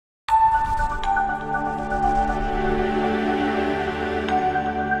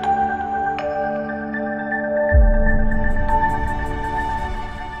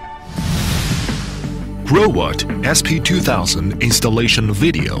Growatt SP2000 installation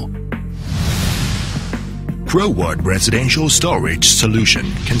video. Growatt residential storage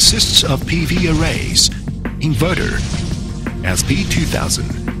solution consists of PV arrays, inverter,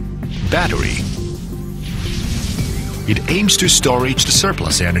 SP2000, battery. It aims to storage the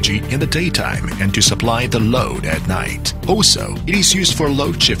surplus energy in the daytime and to supply the load at night. Also, it is used for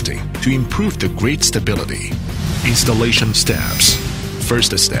load shifting to improve the grid stability. Installation steps.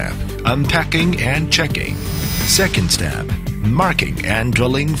 First step, unpacking and checking. Second step, marking and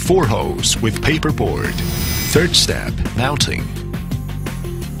drilling 4 holes with paperboard. Third step, mounting.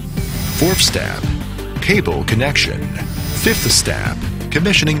 Fourth step, cable connection. Fifth step,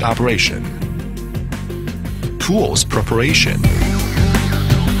 commissioning operation. Tools preparation.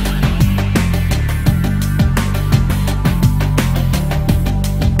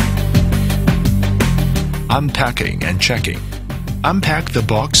 Unpacking and checking. Unpack the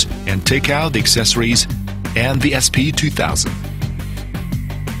box and take out the accessories and the SP2000.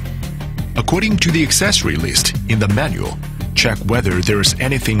 According to the accessory list in the manual, check whether there is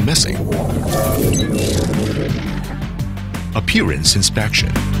anything missing. Appearance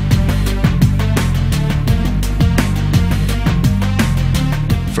inspection.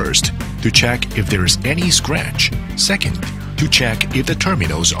 First, to check if there is any scratch. Second, to check if the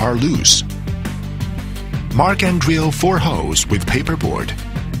terminals are loose. Mark and drill 4 holes with paperboard.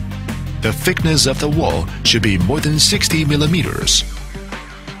 The thickness of the wall should be more than 60 millimeters.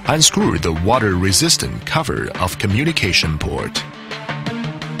 Unscrew the water-resistant cover of communication port.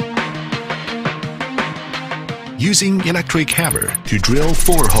 Using electric hammer to drill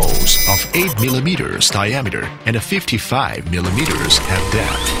 4 holes of 8 millimeters diameter and 55 millimeters at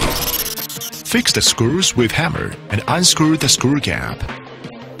depth. Fix the screws with hammer and unscrew the screw cap.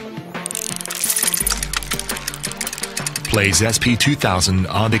 Place SP2000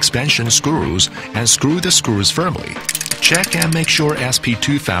 on the expansion screws and screw the screws firmly. Check and make sure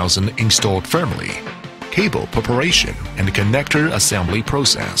SP2000 installed firmly. Cable preparation and connector assembly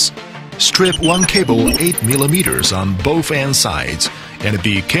process. Strip 1 cable 8 millimeters on both end sides and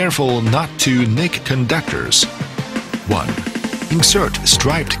be careful not to nick conductors. 1. Insert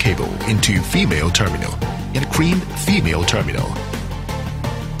striped cable into female terminal and creamed female terminal.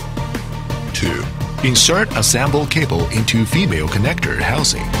 2. Insert assembled cable into female connector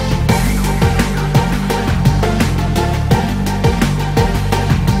housing.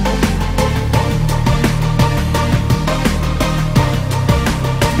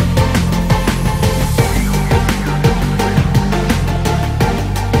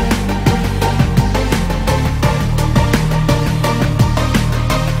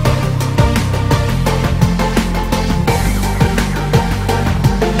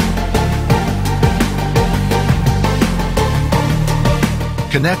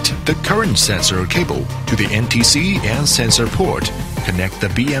 Connect the current sensor cable to the NTC and sensor port. Connect the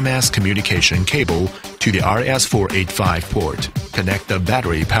BMS communication cable to the RS485 port. Connect the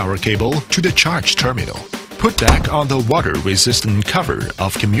battery power cable to the charge terminal. Put back on the water-resistant cover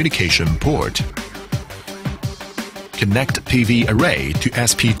of communication port. Connect PV array to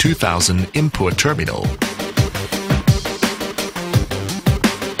SP2000 input terminal.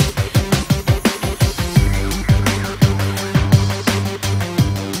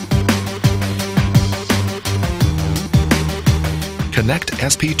 Connect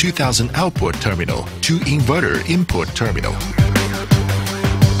SP2000 output terminal to inverter input terminal.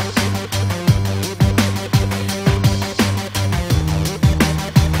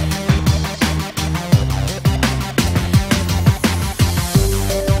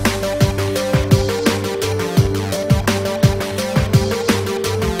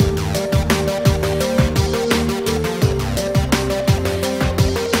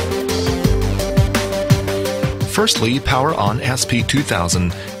 Firstly, power on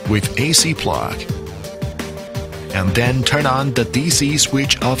SP2000 with AC plug. And then turn on the DC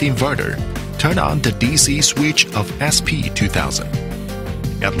switch of inverter. Turn on the DC switch of SP2000.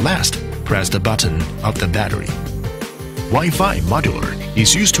 At last, press the button of the battery. Wi-Fi modular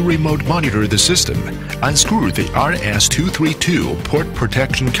is used to remote monitor the system. Unscrew the RS232 port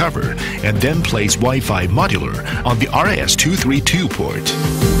protection cover and then place Wi-Fi modular on the RS232 port.